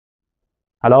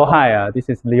Hello, hi, this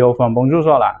is Leo from BONJOUR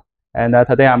SOLAR, and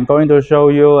today I'm going to show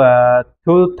you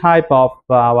two type of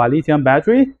our lithium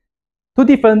battery, two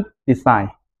different design.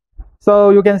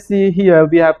 So you can see here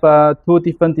we have two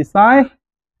different design.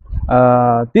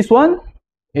 This one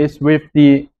is with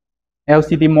the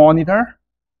LCD monitor.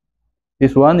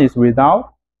 This one is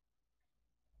without.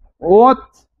 What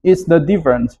is the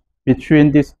difference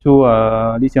between these two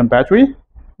lithium battery?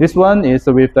 This one is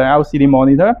with the LCD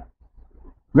monitor.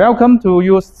 Welcome to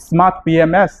use smart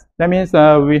BMS. That means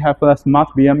we have a smart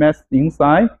BMS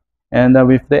inside, and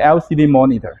with the LCD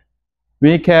monitor,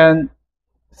 we can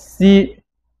see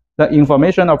the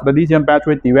information of the lithium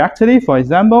battery directly. For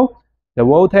example, the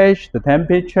voltage, the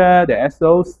temperature, the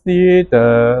SOC,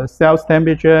 the cell's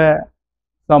temperature,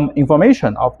 some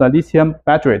information of the lithium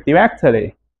battery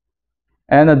directly.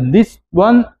 And this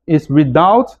one is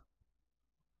without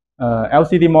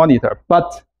LCD monitor,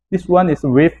 but this one is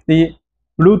with the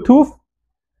Bluetooth.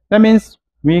 That means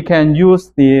we can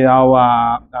use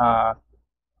our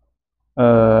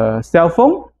cell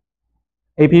phone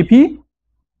app.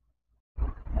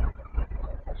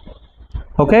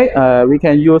 Okay, we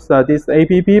can use this app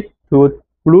to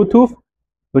Bluetooth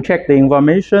to check the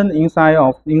information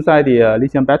inside the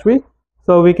lithium battery.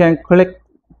 So we can click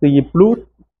the blue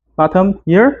button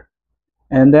here,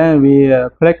 and then we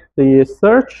click the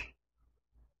search.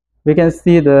 We can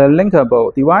see the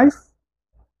linkable device.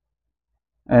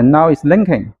 And now it's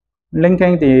linking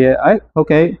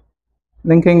the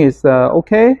linking is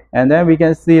okay, and then we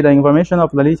can see the information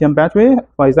of the lithium battery.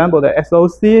 For example, the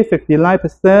SOC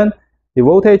 59%, the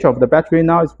voltage of the battery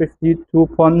now is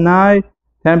 52.9,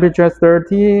 temperature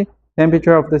 30,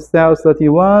 temperature of the cell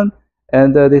 31,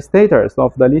 and the status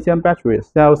of the lithium battery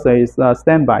cell says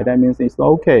standby. That means it's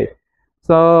okay.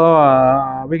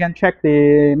 So we can check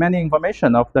the many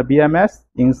information of the BMS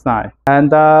inside,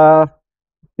 and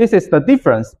this is the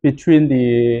difference between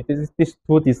these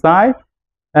two designs.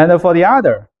 And for the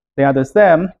other, they are the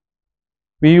same.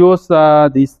 We use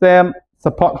the same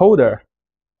support holder.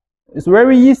 It's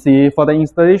very easy for the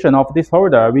installation of this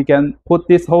holder. We can put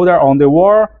this holder on the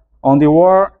wall,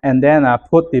 and then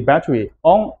put the battery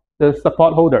on the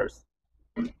support holders.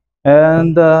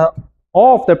 And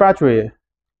all of the battery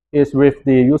is with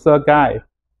the user guide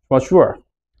for sure.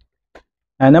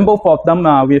 And then both of them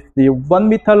are with the 1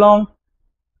 meter long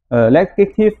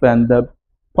negative and the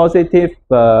positive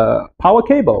power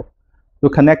cable to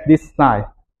connect this side.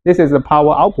 This is the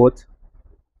power output,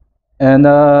 and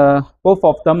both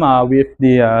of them are with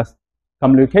the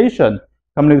communication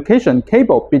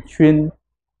cable between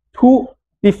two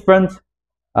different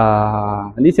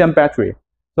lithium battery.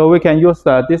 So we can use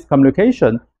this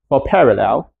communication for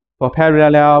parallel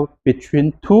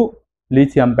between two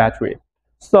lithium battery.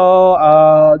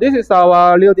 So this is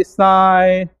our new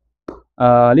design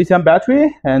lithium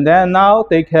battery, and then now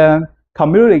they can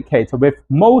communicate with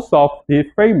most of the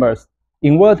famous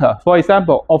inverter. For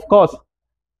example, of course,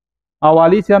 our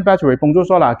lithium battery BONJOUR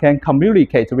SOLAR can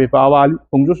communicate with our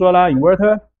BONJOUR SOLAR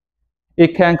inverter.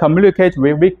 It can communicate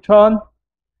with Victron.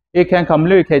 It can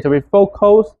communicate with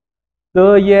Focus,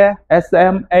 DE,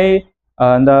 SMA,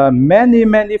 and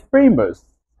many famous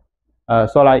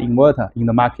solar inverter in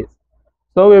the market.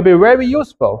 So it will be very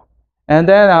useful. And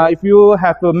then if you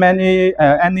have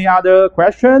any other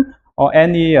question or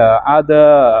any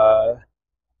other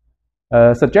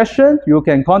suggestion, you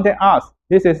can contact us.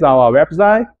 This is our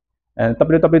website, and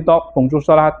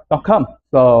www.bonjoursolar.com.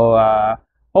 So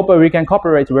hope we can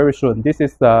cooperate very soon. This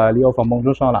is Leo from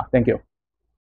BONJOUR SOLAR. Thank you.